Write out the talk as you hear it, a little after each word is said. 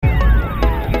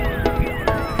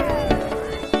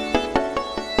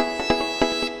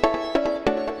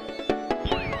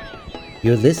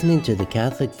You're listening to the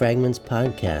Catholic Fragments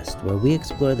podcast, where we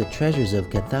explore the treasures of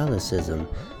Catholicism,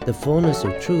 the fullness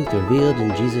of truth revealed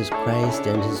in Jesus Christ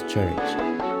and His Church.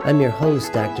 I'm your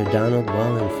host, Dr. Donald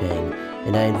Wallenfang,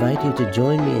 and I invite you to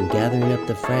join me in gathering up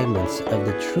the fragments of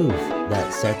the truth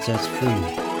that sets us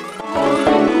free.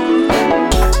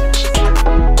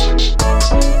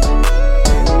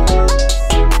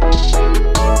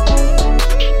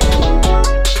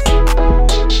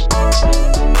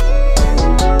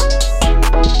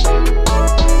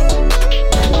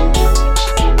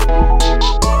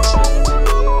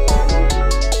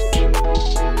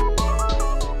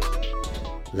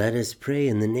 Let us pray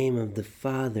in the name of the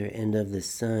Father, and of the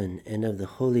Son, and of the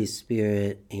Holy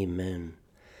Spirit. Amen.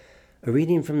 A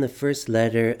reading from the first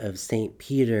letter of St.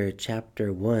 Peter,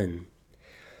 chapter 1.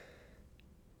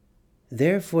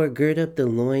 Therefore gird up the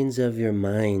loins of your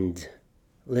mind,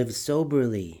 live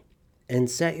soberly, and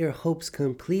set your hopes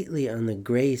completely on the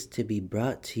grace to be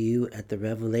brought to you at the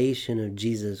revelation of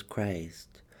Jesus Christ.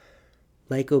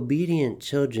 Like obedient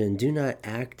children, do not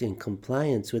act in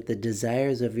compliance with the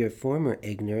desires of your former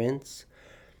ignorance,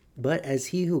 but as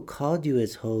He who called you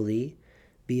is holy,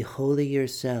 be holy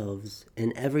yourselves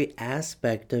in every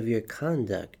aspect of your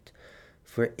conduct,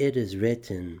 for it is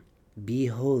written, Be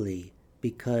holy,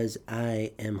 because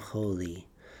I am holy.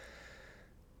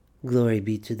 Glory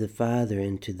be to the Father,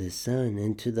 and to the Son,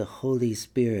 and to the Holy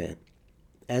Spirit,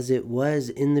 as it was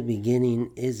in the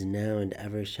beginning, is now, and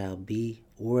ever shall be,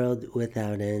 world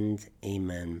without end.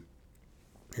 Amen.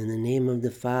 In the name of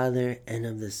the Father, and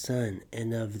of the Son,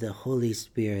 and of the Holy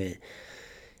Spirit.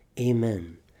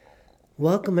 Amen.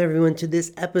 Welcome everyone to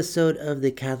this episode of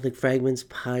the Catholic Fragments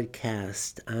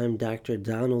podcast. I'm Dr.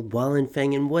 Donald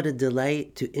Wallenfang, and what a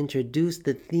delight to introduce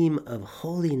the theme of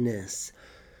holiness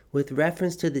with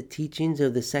reference to the teachings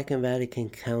of the Second Vatican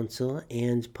Council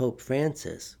and Pope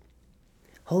Francis.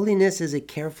 Holiness is a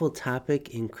careful topic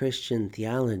in Christian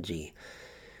theology.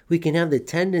 We can have the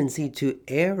tendency to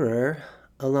err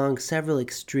along several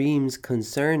extremes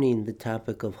concerning the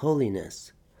topic of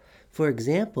holiness. For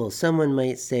example, someone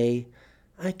might say,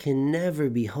 I can never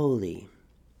be holy.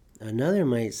 Another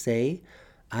might say,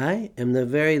 I am the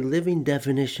very living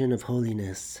definition of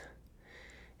holiness.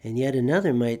 And yet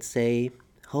another might say,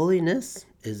 holiness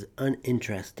is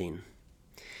uninteresting.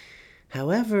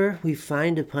 However, we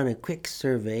find upon a quick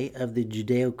survey of the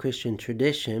Judeo-Christian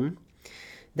tradition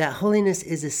that holiness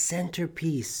is a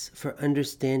centerpiece for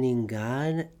understanding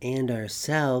God and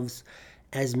ourselves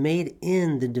as made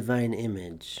in the divine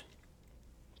image.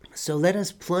 So let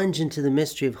us plunge into the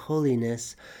mystery of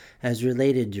holiness as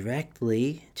related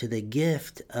directly to the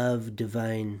gift of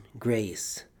divine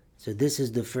grace. So this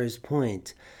is the first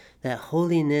point, that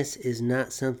holiness is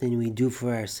not something we do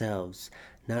for ourselves,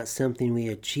 not something we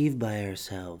achieve by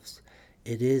ourselves.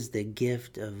 It is the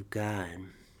gift of God.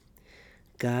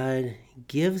 God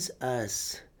gives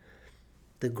us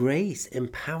the grace,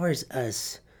 empowers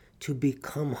us to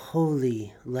become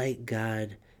holy like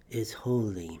God is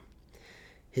holy.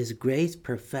 His grace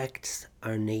perfects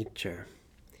our nature,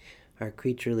 our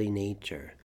creaturely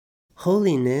nature.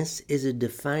 Holiness is a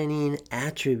defining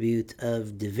attribute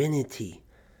of divinity.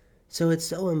 So it's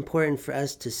so important for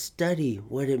us to study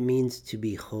what it means to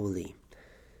be holy.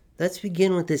 Let's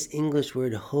begin with this English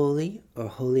word holy or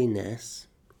holiness.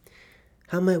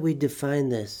 How might we define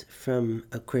this from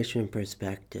a Christian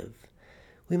perspective?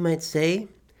 We might say,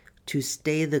 to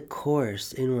stay the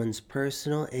course in one's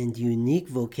personal and unique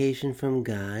vocation from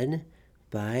God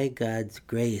by God's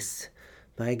grace,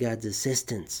 by God's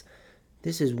assistance.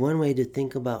 This is one way to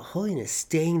think about holiness,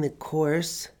 staying the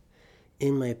course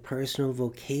in my personal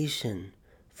vocation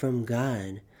from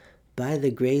God by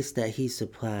the grace that He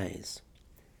supplies.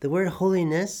 The word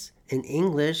holiness in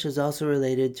English is also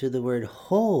related to the word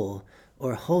whole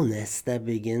or wholeness that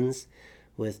begins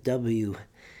with W.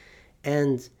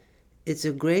 And it's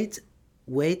a great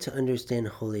way to understand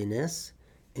holiness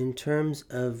in terms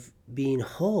of being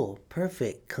whole,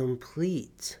 perfect,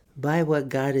 complete by what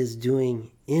God is doing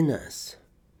in us,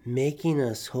 making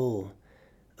us whole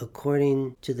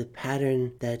according to the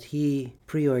pattern that He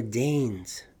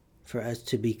preordains for us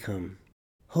to become.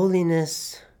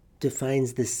 Holiness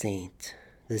defines the saint.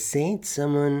 The saint,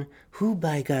 someone who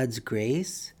by God's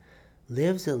grace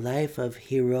lives a life of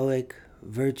heroic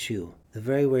virtue. The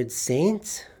very word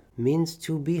saint means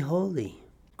to be holy.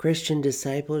 Christian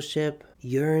discipleship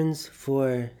yearns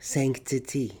for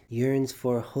sanctity, yearns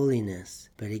for holiness.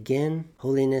 But again,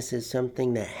 holiness is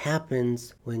something that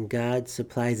happens when God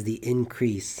supplies the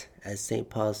increase, as St.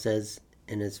 Paul says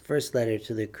in his first letter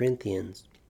to the Corinthians.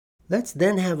 Let's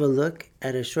then have a look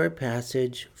at a short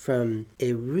passage from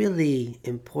a really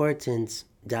important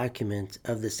document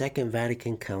of the Second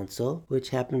Vatican Council, which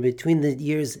happened between the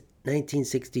years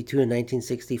 1962 and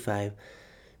 1965.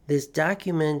 This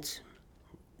document,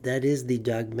 that is the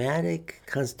dogmatic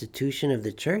constitution of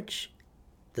the Church,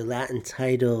 the Latin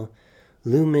title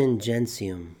Lumen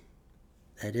Gentium.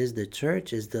 That is, the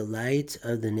Church is the light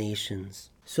of the nations.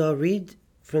 So I'll read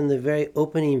from the very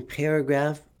opening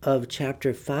paragraph of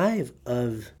chapter 5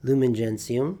 of Lumen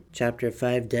Gentium, chapter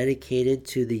 5 dedicated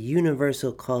to the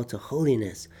universal call to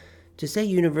holiness. To say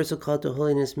universal call to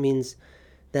holiness means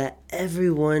that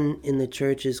everyone in the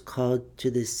church is called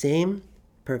to the same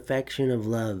perfection of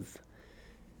love.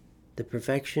 The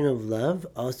perfection of love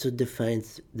also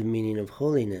defines the meaning of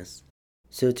holiness.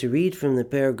 So to read from the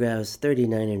paragraphs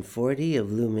 39 and 40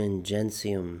 of Lumen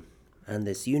Gentium on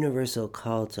this universal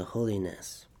call to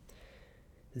holiness.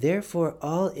 Therefore,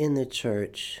 all in the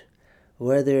church,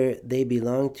 whether they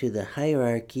belong to the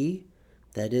hierarchy,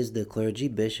 that is the clergy,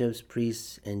 bishops,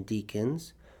 priests, and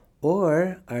deacons,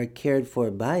 or are cared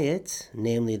for by it,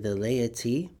 namely the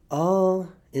laity, all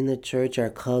in the church are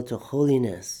called to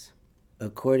holiness,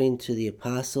 according to the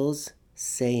apostles'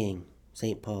 saying,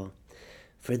 St. Paul,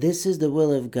 for this is the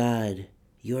will of God,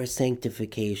 your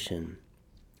sanctification.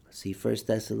 See 1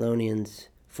 Thessalonians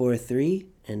 4:3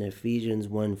 and Ephesians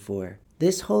 1:4.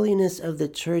 This holiness of the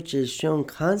church is shown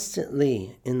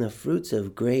constantly in the fruits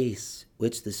of grace,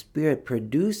 which the Spirit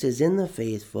produces in the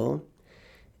faithful,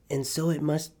 and so it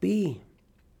must be.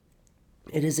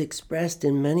 It is expressed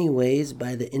in many ways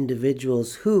by the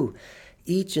individuals who,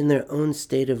 each in their own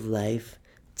state of life,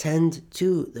 tend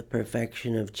to the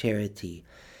perfection of charity,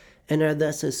 and are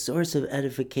thus a source of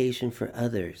edification for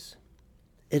others.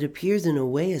 It appears in a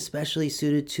way especially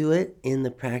suited to it in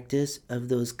the practice of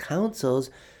those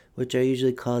councils which are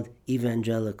usually called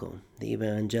evangelical, the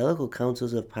evangelical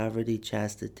councils of poverty,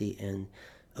 chastity, and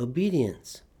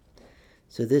obedience.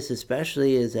 So this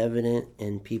especially is evident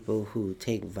in people who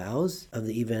take vows of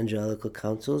the evangelical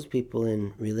councils, people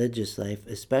in religious life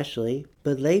especially,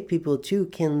 but lay people too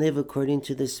can live according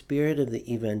to the spirit of the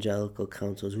evangelical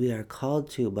councils we are called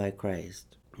to by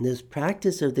Christ. This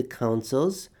practice of the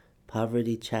councils,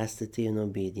 poverty, chastity, and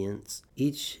obedience,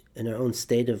 each in our own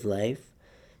state of life,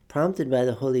 prompted by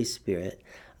the Holy Spirit,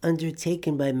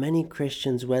 undertaken by many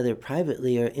Christians, whether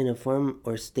privately or in a form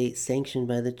or state sanctioned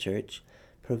by the Church,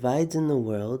 provides in the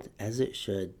world, as it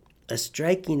should, a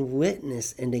striking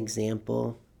witness and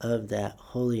example of that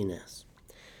holiness.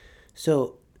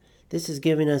 So this is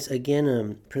giving us again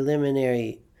a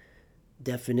preliminary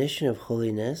definition of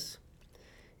holiness,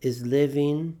 is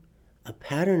living a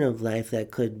pattern of life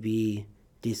that could be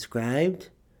described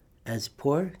as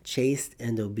poor, chaste,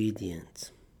 and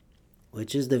obedient,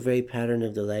 which is the very pattern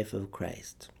of the life of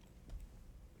Christ.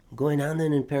 Going on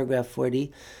then in paragraph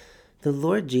 40, the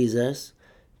Lord Jesus,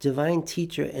 divine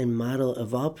teacher and model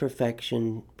of all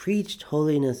perfection, preached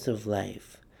holiness of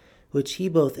life, which he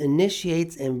both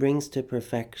initiates and brings to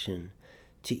perfection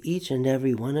to each and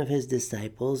every one of his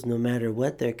disciples, no matter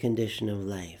what their condition of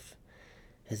life.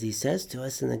 As he says to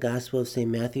us in the Gospel of St.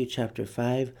 Matthew chapter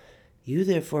 5, you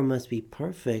therefore must be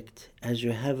perfect as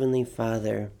your heavenly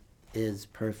Father is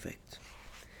perfect.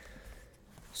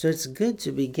 So it's good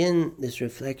to begin this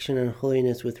reflection on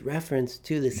holiness with reference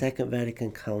to the Second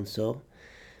Vatican Council,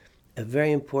 a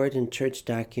very important church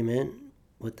document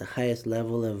with the highest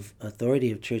level of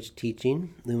authority of church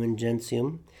teaching, Lumen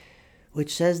Gentium,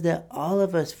 which says that all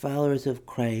of us followers of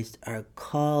Christ are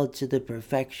called to the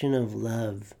perfection of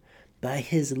love by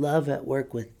his love at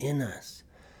work within us.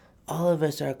 All of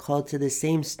us are called to the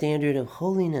same standard of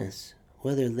holiness,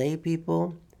 whether lay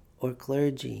people or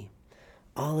clergy.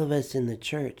 All of us in the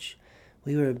church,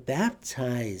 we were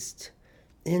baptized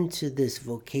into this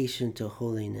vocation to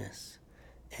holiness,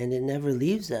 and it never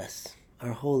leaves us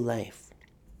our whole life.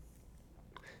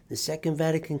 The Second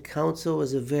Vatican Council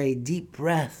was a very deep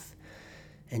breath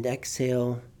and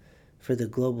exhale for the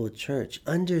global church,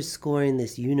 underscoring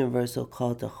this universal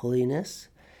call to holiness.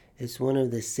 It's one of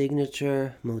the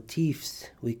signature motifs,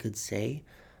 we could say,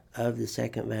 of the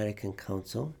Second Vatican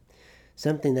Council,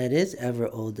 something that is ever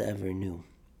old, ever new.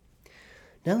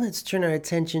 Now let's turn our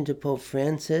attention to Pope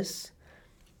Francis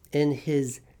in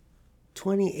his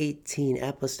 2018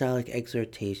 apostolic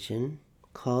exhortation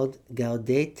called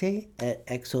Gaudete et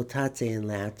Exsultate in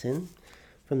Latin,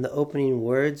 from the opening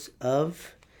words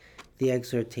of the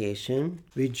exhortation,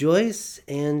 rejoice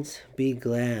and be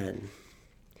glad.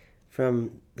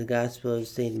 From the Gospel of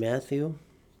St. Matthew,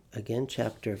 again,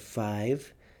 chapter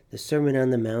 5, the Sermon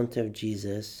on the Mount of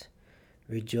Jesus,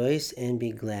 rejoice and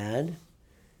be glad.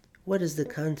 What is the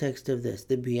context of this?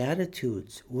 The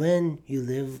Beatitudes, when you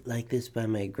live like this by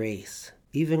my grace.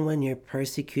 Even when you're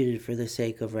persecuted for the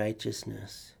sake of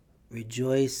righteousness,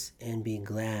 rejoice and be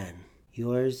glad.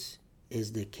 Yours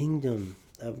is the kingdom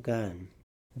of God.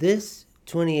 This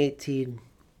 2018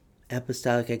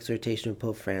 Apostolic Exhortation of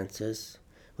Pope Francis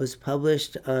was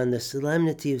published on the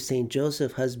Solemnity of St.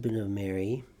 Joseph, husband of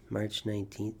Mary, March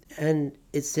 19th. And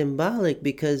it's symbolic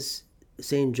because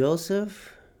St.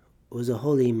 Joseph was a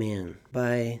holy man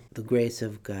by the grace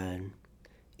of God.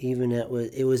 Even it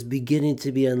was beginning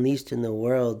to be unleashed in the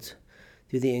world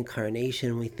through the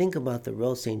incarnation. We think about the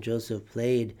role St. Joseph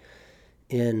played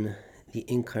in the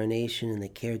incarnation and the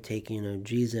caretaking of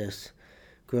Jesus,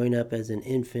 growing up as an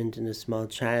infant and a small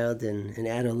child and an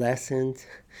adolescent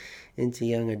into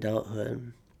young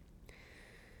adulthood.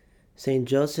 St.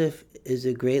 Joseph is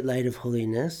a great light of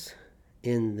holiness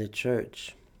in the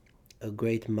church, a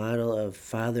great model of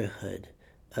fatherhood,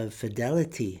 of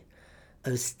fidelity,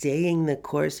 of staying the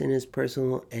course in his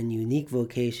personal and unique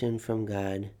vocation from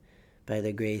God by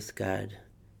the grace God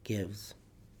gives.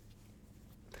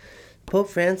 Pope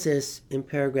Francis, in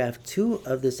paragraph 2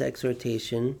 of this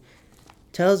exhortation,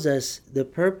 tells us the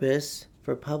purpose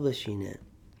for publishing it.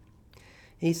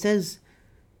 He says,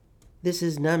 this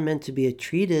is not meant to be a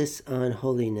treatise on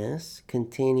holiness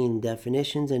containing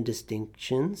definitions and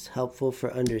distinctions helpful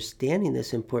for understanding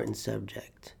this important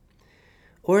subject,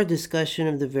 or a discussion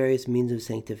of the various means of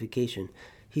sanctification.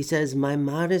 He says, my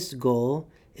modest goal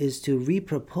is to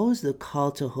repropose the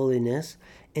call to holiness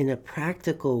in a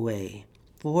practical way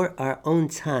for our own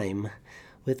time,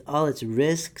 with all its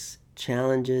risks,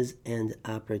 challenges, and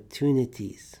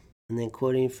opportunities. And then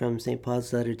quoting from St.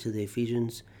 Paul's letter to the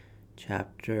Ephesians,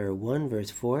 chapter 1, verse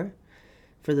 4,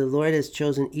 for the Lord has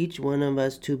chosen each one of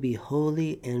us to be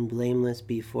holy and blameless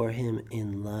before him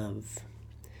in love.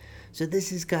 So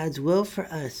this is God's will for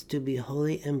us, to be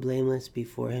holy and blameless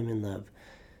before him in love.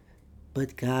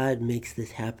 But God makes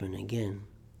this happen again.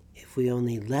 If we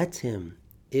only let him,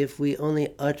 if we only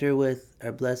utter with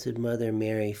our Blessed Mother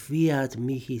Mary, fiat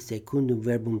mihi secundum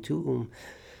verbum tuum,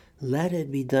 let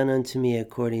it be done unto me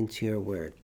according to your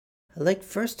word. I'd like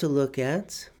first to look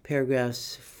at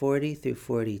paragraphs 40 through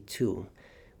 42,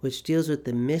 which deals with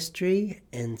the mystery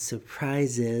and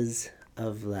surprises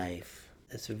of life.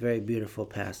 It's a very beautiful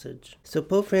passage. So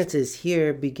Pope Francis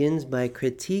here begins by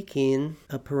critiquing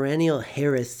a perennial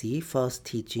heresy, false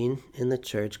teaching in the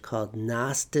church called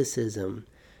Gnosticism.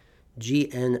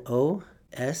 Gnosticism.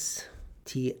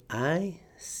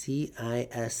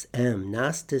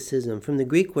 Gnosticism, from the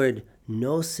Greek word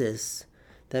gnosis,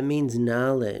 that means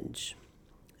knowledge.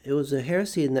 It was a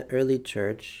heresy in the early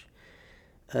church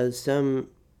of some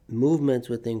movements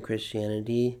within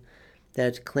Christianity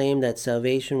that claimed that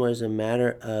salvation was a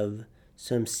matter of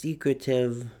some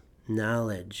secretive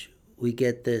knowledge. We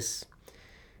get this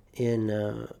in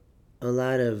a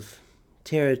lot of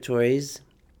territories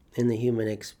in the human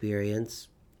experience.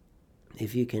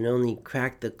 If you can only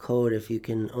crack the code, if you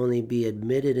can only be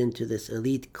admitted into this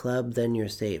elite club, then you're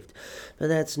saved. But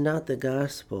that's not the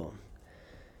gospel.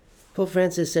 Pope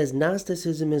Francis says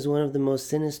Gnosticism is one of the most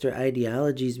sinister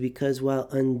ideologies because while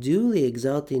unduly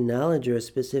exalting knowledge or a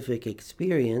specific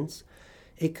experience,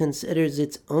 it considers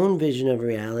its own vision of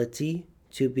reality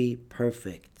to be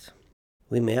perfect.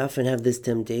 We may often have this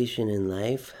temptation in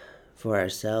life for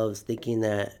ourselves, thinking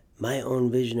that my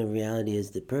own vision of reality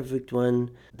is the perfect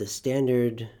one, the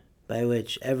standard by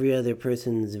which every other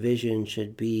person's vision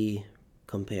should be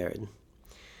compared.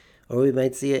 Or we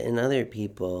might see it in other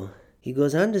people. He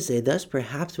goes on to say, thus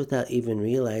perhaps without even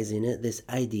realizing it, this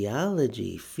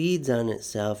ideology feeds on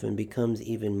itself and becomes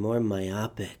even more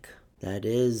myopic. That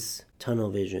is tunnel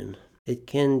vision. It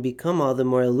can become all the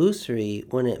more illusory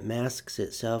when it masks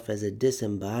itself as a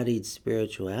disembodied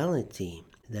spirituality.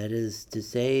 That is to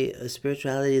say, a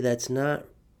spirituality that's not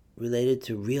related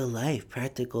to real life,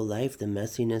 practical life, the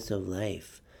messiness of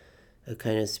life. A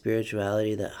kind of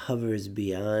spirituality that hovers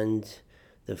beyond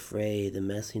the fray, the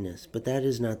messiness. But that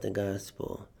is not the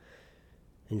gospel.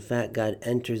 In fact, God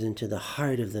enters into the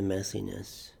heart of the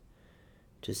messiness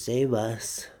to save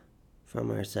us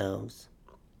from ourselves.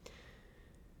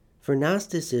 For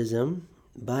Gnosticism,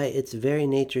 by its very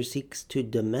nature, seeks to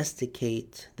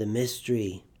domesticate the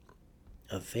mystery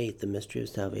of faith, the mystery of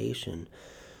salvation,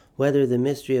 whether the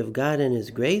mystery of God and his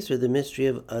grace or the mystery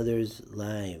of others'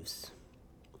 lives.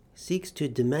 Seeks to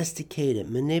domesticate it,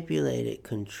 manipulate it,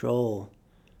 control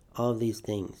all of these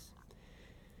things.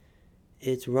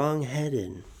 It's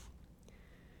wrong-headed.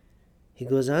 He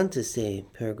goes on to say,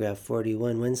 paragraph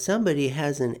 41, when somebody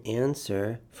has an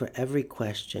answer for every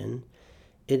question,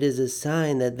 it is a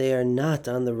sign that they are not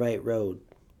on the right road.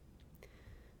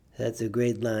 That's a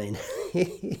great line.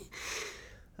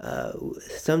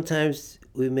 Sometimes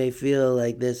we may feel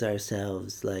like this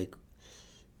ourselves, like,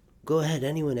 go ahead,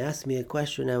 anyone ask me a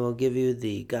question, I will give you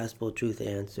the gospel truth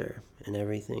answer and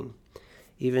everything.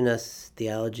 Even us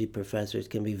theology professors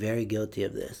can be very guilty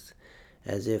of this,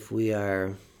 as if we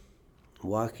are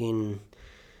walking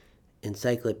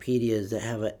encyclopedias that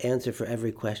have an answer for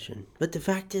every question. But the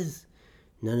fact is,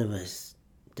 none of us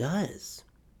does.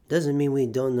 Doesn't mean we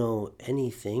don't know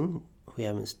anything. We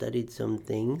haven't studied some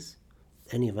things,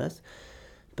 any of us.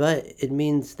 But it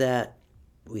means that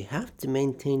we have to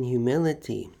maintain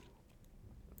humility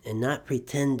and not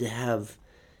pretend to have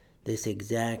this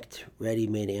exact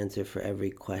ready-made answer for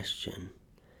every question.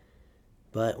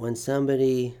 But when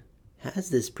somebody has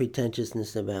this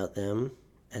pretentiousness about them,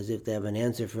 as if they have an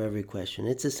answer for every question,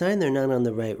 it's a sign they're not on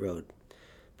the right road.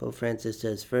 Pope Francis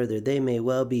says further, they may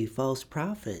well be false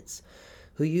prophets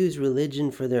who use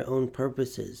religion for their own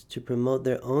purposes, to promote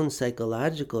their own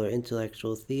psychological or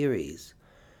intellectual theories.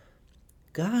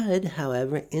 God,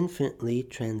 however, infinitely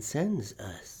transcends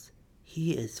us.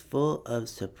 He is full of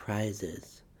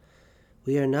surprises.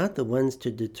 We are not the ones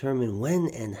to determine when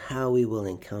and how we will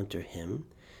encounter him.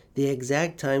 The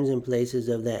exact times and places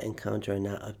of that encounter are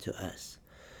not up to us.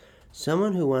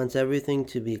 Someone who wants everything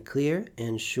to be clear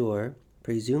and sure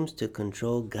presumes to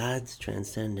control God's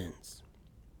transcendence.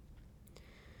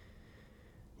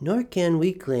 Nor can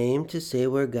we claim to say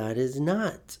where God is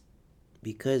not,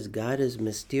 because God is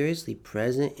mysteriously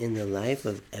present in the life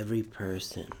of every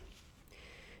person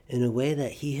in a way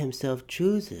that he himself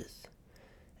chooses,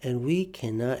 and we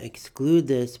cannot exclude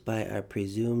this by our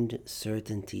presumed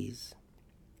certainties.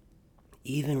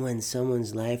 Even when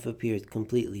someone's life appears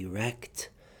completely wrecked,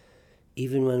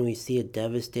 even when we see it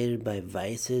devastated by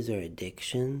vices or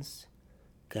addictions,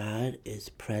 God is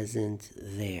present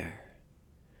there.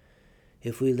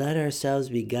 If we let ourselves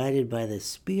be guided by the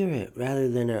Spirit rather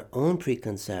than our own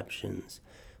preconceptions,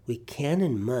 we can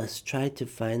and must try to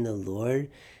find the Lord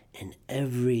in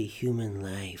every human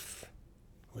life,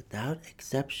 without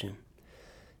exception.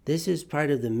 This is part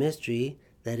of the mystery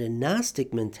that a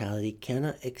Gnostic mentality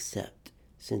cannot accept,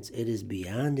 since it is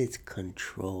beyond its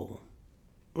control.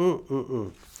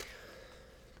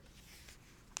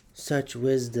 Such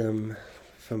wisdom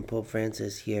from Pope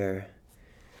Francis here,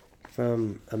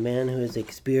 from a man who has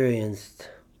experienced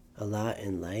a lot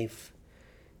in life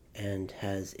and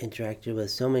has interacted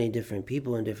with so many different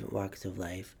people in different walks of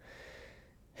life,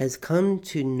 has come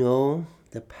to know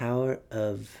the power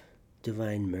of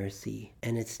divine mercy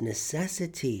and its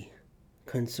necessity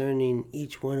concerning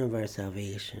each one of our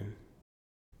salvation.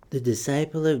 The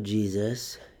disciple of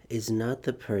Jesus is not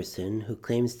the person who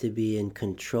claims to be in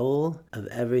control of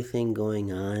everything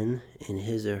going on in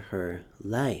his or her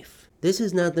life. This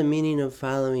is not the meaning of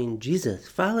following Jesus.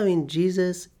 Following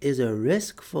Jesus is a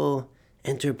riskful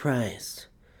enterprise.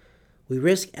 We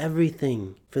risk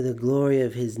everything for the glory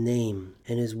of his name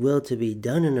and his will to be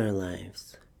done in our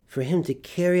lives, for him to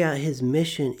carry out his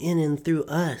mission in and through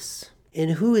us.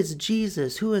 And who is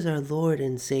Jesus? Who is our Lord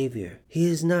and Savior? He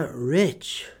is not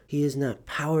rich. He is not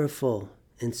powerful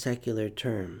in secular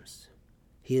terms.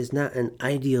 He is not an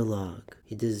ideologue.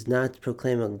 He does not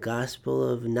proclaim a gospel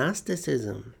of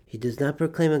Gnosticism. He does not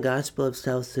proclaim a gospel of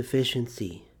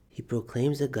self-sufficiency. He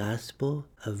proclaims a gospel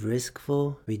of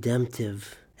riskful,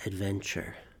 redemptive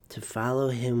adventure, to follow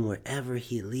him wherever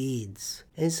he leads.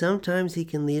 And sometimes he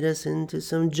can lead us into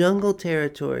some jungle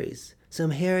territories,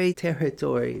 some hairy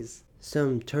territories,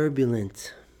 some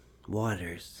turbulent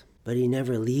waters. But he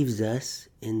never leaves us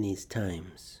in these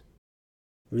times.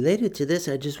 Related to this,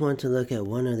 I just want to look at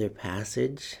one other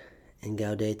passage in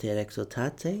Gaudete et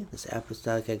Exsultate, this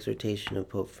apostolic exhortation of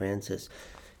Pope Francis,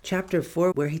 chapter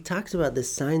 4, where he talks about the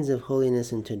signs of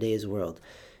holiness in today's world.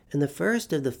 And the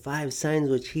first of the 5 signs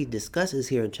which he discusses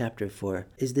here in chapter 4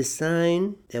 is the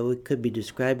sign that could be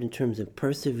described in terms of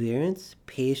perseverance,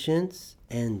 patience,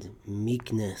 and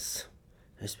meekness.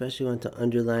 I especially want to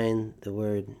underline the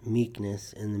word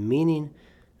meekness and the meaning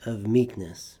of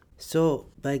meekness. So,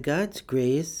 by God's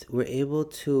grace, we're able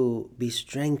to be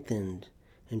strengthened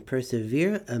and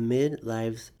persevere amid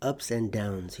life's ups and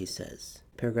downs, he says.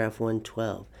 Paragraph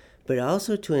 112. But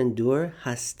also to endure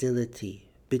hostility,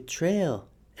 betrayal,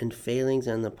 and failings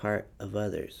on the part of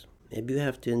others. Maybe you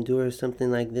have to endure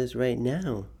something like this right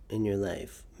now in your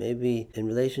life. Maybe in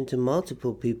relation to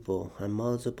multiple people on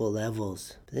multiple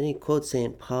levels. But then he quotes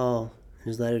St. Paul in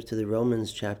his letter to the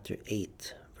Romans chapter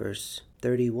 8, verse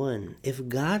 31. If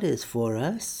God is for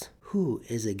us, who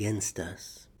is against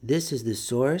us? This is the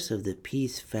source of the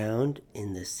peace found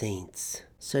in the saints.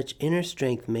 Such inner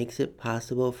strength makes it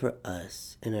possible for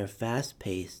us in our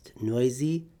fast-paced,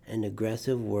 noisy, and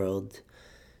aggressive world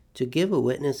to give a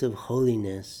witness of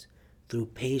holiness through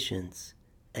patience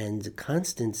and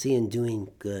constancy in doing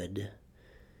good.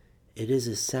 It is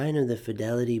a sign of the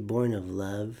fidelity born of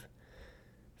love.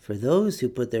 For those who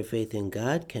put their faith in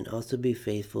God can also be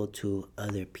faithful to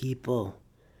other people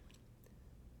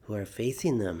who are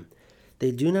facing them.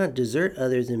 They do not desert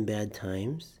others in bad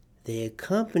times. They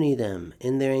accompany them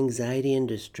in their anxiety and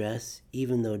distress,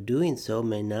 even though doing so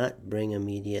may not bring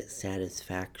immediate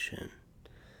satisfaction.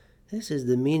 This is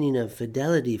the meaning of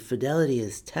fidelity. Fidelity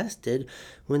is tested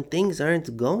when things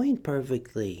aren't going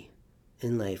perfectly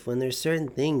in life, when there's certain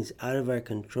things out of our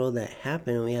control that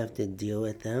happen and we have to deal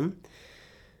with them.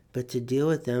 But to deal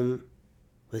with them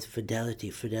with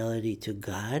fidelity to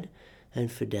God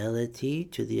and fidelity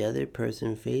to the other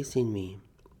person facing me.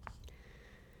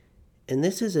 And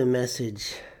this is a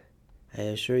message, I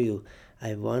assure you,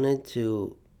 I wanted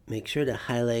to make sure to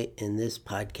highlight in this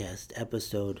podcast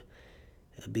episode,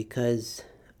 because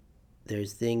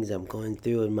there's things I'm going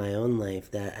through in my own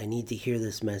life that I need to hear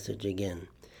this message again.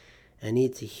 I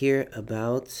need to hear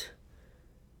about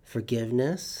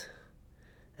forgiveness.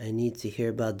 I need to hear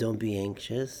about don't be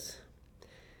anxious.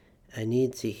 I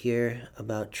need to hear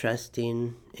about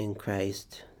trusting in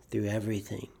Christ through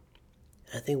everything.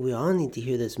 I think we all need to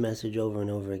hear this message over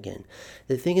and over again.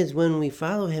 The thing is, when we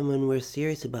follow Him, when we're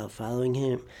serious about following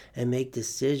Him and make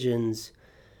decisions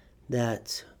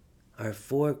that are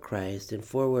for Christ and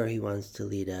for where He wants to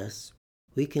lead us,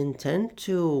 we can tend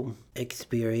to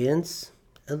experience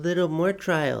a little more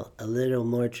trial, a little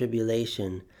more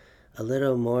tribulation, a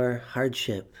little more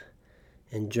hardship.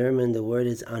 In German, the word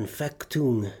is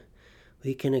Anfechtung.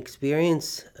 We can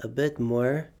experience a bit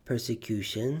more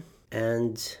persecution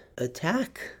and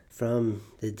attack from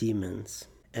the demons.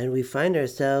 And we find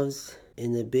ourselves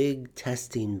in a big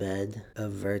testing bed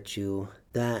of virtue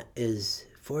that is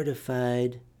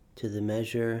fortified to the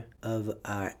measure of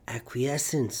our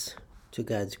acquiescence to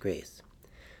God's grace.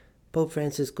 Pope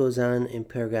Francis goes on in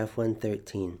paragraph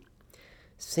 113.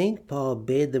 St. Paul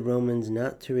bade the Romans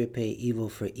not to repay evil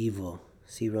for evil.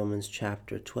 See Romans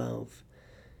chapter 12.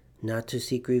 Not to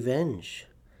seek revenge.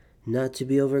 Not to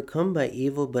be overcome by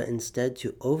evil, but instead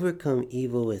to overcome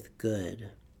evil with good.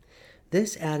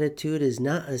 This attitude is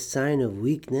not a sign of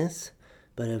weakness,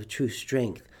 but of true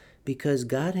strength, because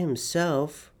God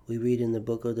Himself, we read in the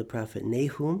book of the prophet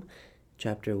Nahum,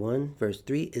 chapter 1, verse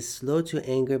 3, is slow to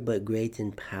anger but great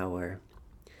in power.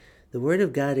 The Word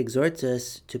of God exhorts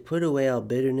us to put away all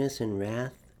bitterness and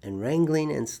wrath and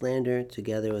wrangling and slander,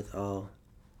 together with all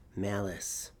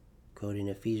malice. Quoting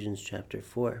Ephesians chapter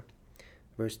 4,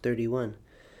 verse 31.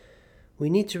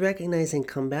 We need to recognize and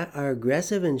combat our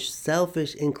aggressive and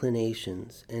selfish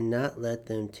inclinations and not let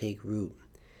them take root.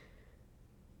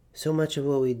 So much of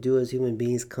what we do as human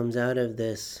beings comes out of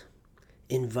this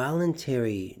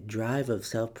involuntary drive of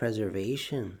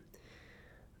self-preservation,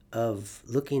 of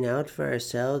looking out for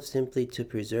ourselves simply to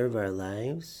preserve our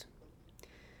lives,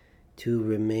 to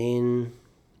remain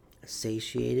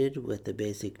satiated with the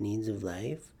basic needs of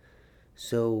life.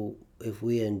 So if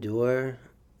we endure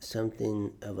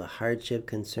something of a hardship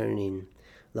concerning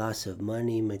loss of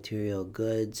money, material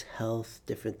goods, health,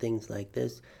 different things like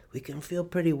this, we can feel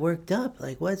pretty worked up,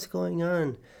 like, what's going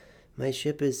on? My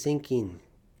ship is sinking.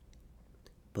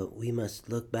 But we must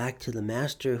look back to the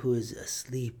Master who is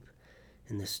asleep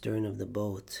in the stern of the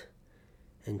boat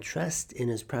and trust in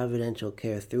His providential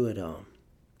care through it all.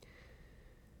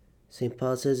 St.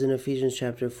 Paul says in Ephesians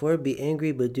chapter 4, be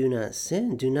angry but do not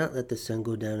sin. Do not let the sun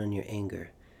go down on your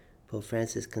anger. Pope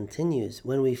Francis continues,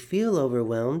 when we feel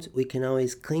overwhelmed, we can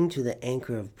always cling to the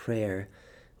anchor of prayer,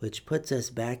 which puts us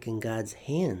back in God's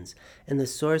hands and the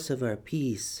source of our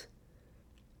peace.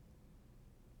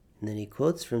 And then he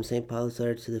quotes from St. Paul's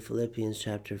letter to the Philippians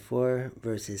chapter 4,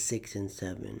 verses 6 and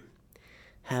 7.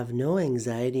 Have no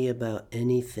anxiety about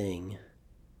anything.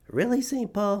 Really,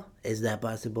 St. Paul? Is that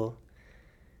possible?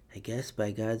 I guess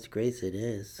by God's grace it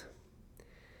is.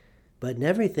 But in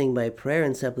everything by prayer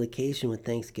and supplication with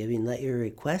thanksgiving, let your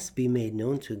requests be made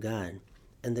known to God.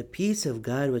 And the peace of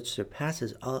God, which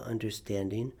surpasses all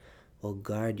understanding, will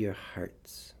guard your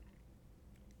hearts.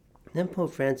 Then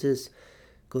Pope Francis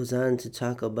goes on to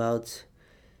talk about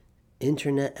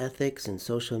internet ethics and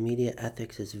social media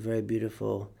ethics. It's very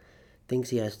beautiful things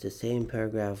he has to say in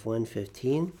paragraph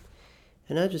 115.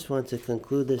 And I just want to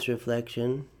conclude this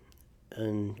reflection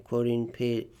and quoting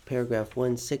paragraph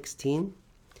 116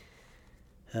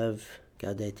 of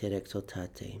Gaudete et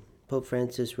Exsultate. Pope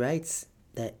Francis writes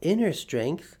that inner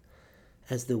strength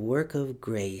as the work of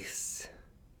grace,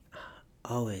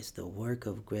 always the work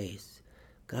of grace,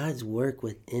 God's work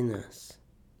within us,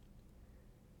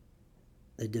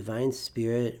 the divine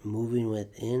spirit moving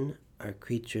within our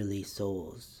creaturely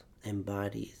souls and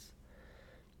bodies,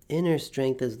 inner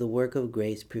strength as the work of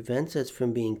grace prevents us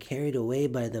from being carried away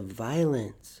by the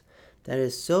violence that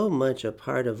is so much a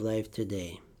part of life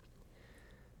today.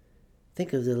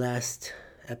 Think of the last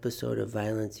episode of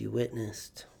violence you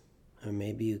witnessed, or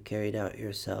maybe you carried out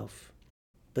yourself.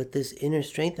 But this inner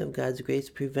strength of God's grace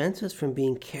prevents us from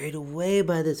being carried away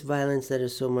by this violence that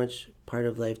is so much part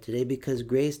of life today, because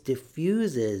grace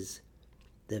diffuses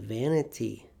the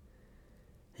vanity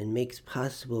and makes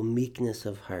possible meekness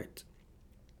of heart.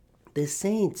 The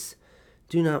saints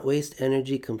do not waste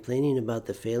energy complaining about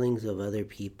the failings of other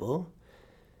people.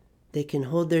 They can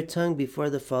hold their tongue before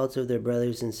the faults of their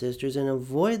brothers and sisters and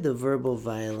avoid the verbal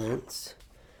violence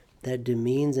that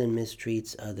demeans and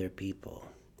mistreats other people.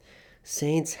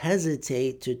 Saints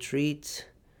hesitate to treat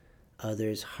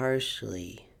others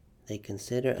harshly. They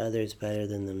consider others better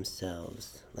than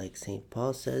themselves. Like St.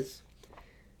 Paul says,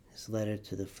 his letter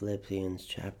to the Philippians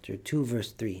chapter 2,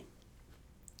 verse 3.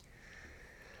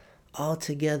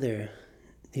 Altogether,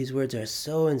 these words are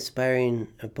so inspiring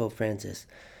of Pope Francis.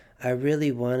 I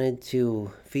really wanted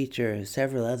to feature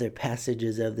several other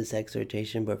passages of this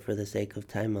exhortation, but for the sake of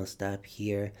time, I'll stop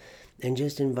here and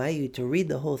just invite you to read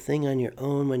the whole thing on your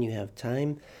own when you have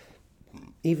time,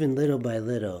 even little by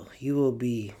little. You will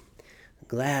be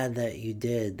glad that you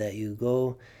did, that you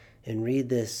go and read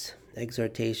this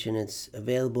exhortation. It's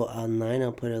available online.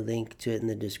 I'll put a link to it in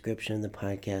the description of the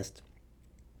podcast.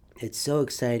 It's so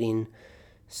exciting,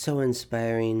 so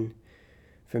inspiring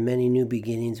for many new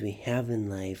beginnings we have in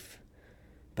life.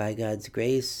 By God's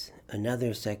grace,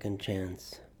 another second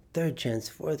chance, third chance,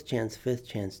 fourth chance, fifth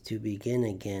chance to begin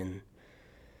again,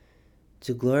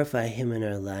 to glorify Him in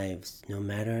our lives, no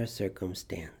matter our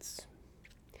circumstance.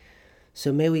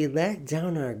 So may we let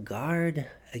down our guard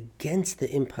against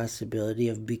the impossibility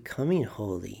of becoming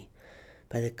holy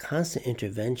by the constant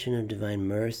intervention of divine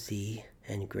mercy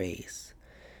and grace.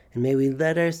 And may we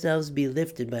let ourselves be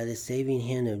lifted by the saving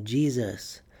hand of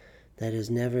Jesus that is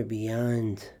never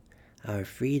beyond our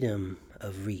freedom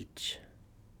of reach.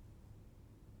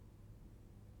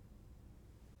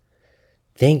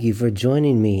 Thank you for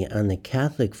joining me on the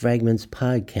Catholic Fragments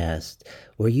podcast,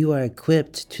 where you are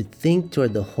equipped to think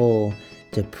toward the whole,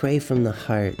 to pray from the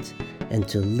heart, and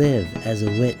to live as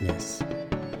a witness.